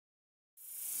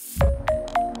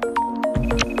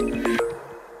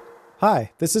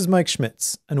Hi, this is Mike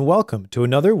Schmitz, and welcome to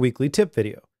another weekly tip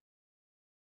video.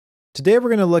 Today we're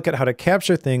going to look at how to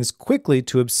capture things quickly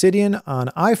to Obsidian on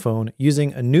iPhone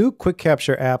using a new quick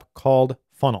capture app called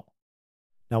Funnel.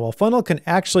 Now, while Funnel can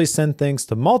actually send things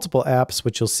to multiple apps,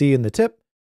 which you'll see in the tip,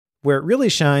 where it really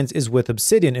shines is with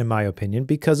Obsidian in my opinion,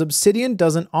 because Obsidian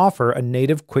doesn't offer a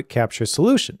native quick capture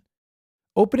solution.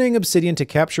 Opening Obsidian to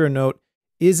capture a note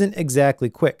isn't exactly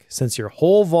quick, since your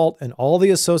whole vault and all the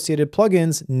associated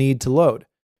plugins need to load.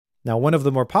 Now, one of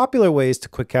the more popular ways to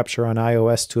quick capture on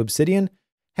iOS to Obsidian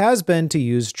has been to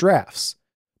use drafts,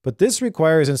 but this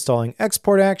requires installing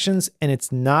export actions, and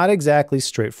it's not exactly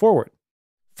straightforward.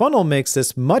 Funnel makes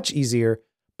this much easier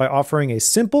by offering a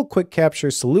simple quick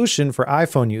capture solution for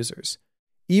iPhone users,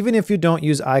 even if you don't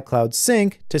use iCloud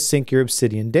Sync to sync your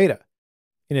Obsidian data.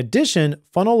 In addition,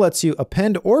 Funnel lets you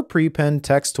append or prepend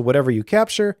text to whatever you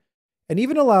capture, and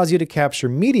even allows you to capture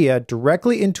media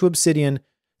directly into Obsidian,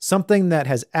 something that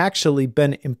has actually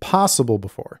been impossible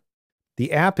before.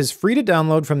 The app is free to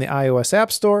download from the iOS App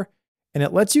Store, and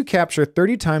it lets you capture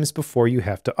 30 times before you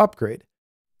have to upgrade.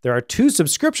 There are two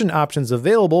subscription options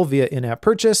available via in-app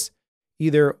purchase,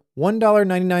 either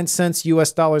 $1.99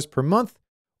 US dollars per month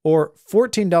or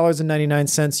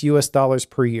 $14.99 US dollars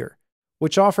per year,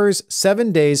 which offers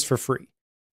 7 days for free.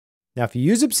 Now, if you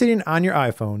use Obsidian on your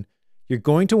iPhone, you're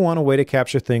going to want a way to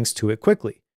capture things to it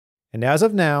quickly. And as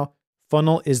of now,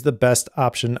 Funnel is the best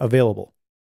option available.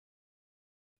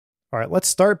 All right, let's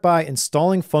start by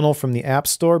installing Funnel from the App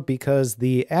Store because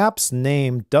the app's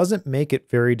name doesn't make it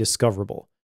very discoverable.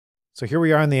 So here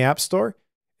we are in the App Store.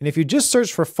 And if you just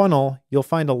search for Funnel, you'll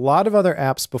find a lot of other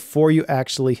apps before you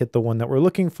actually hit the one that we're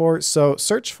looking for. So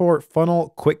search for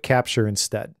Funnel Quick Capture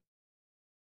instead.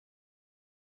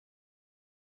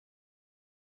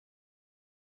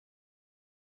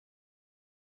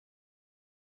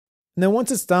 And then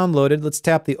once it's downloaded, let's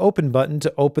tap the Open button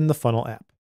to open the Funnel app.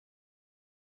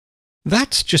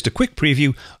 That's just a quick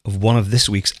preview of one of this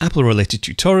week's Apple-related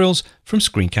tutorials from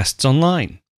Screencasts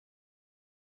Online.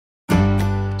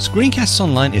 Screencasts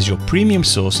Online is your premium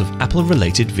source of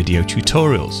Apple-related video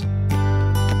tutorials.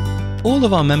 All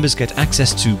of our members get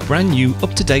access to brand new,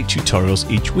 up-to-date tutorials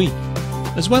each week,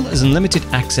 as well as unlimited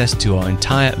access to our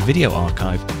entire video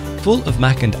archive full of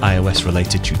Mac and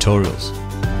iOS-related tutorials.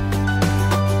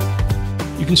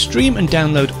 You can stream and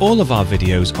download all of our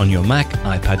videos on your Mac,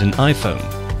 iPad and iPhone,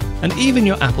 and even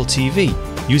your Apple TV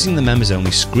using the members-only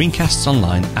Screencasts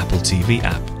Online Apple TV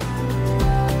app.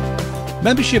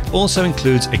 Membership also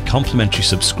includes a complimentary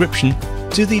subscription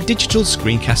to the digital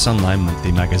Screencasts Online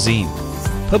monthly magazine,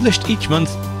 published each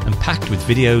month and packed with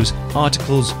videos,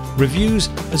 articles, reviews,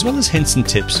 as well as hints and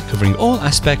tips covering all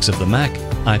aspects of the Mac,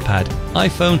 iPad,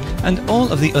 iPhone, and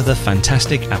all of the other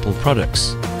fantastic Apple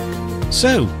products.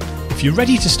 So, if you're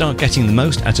ready to start getting the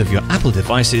most out of your Apple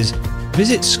devices,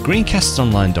 visit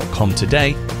screencastsonline.com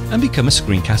today and become a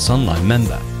Screencasts Online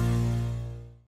member.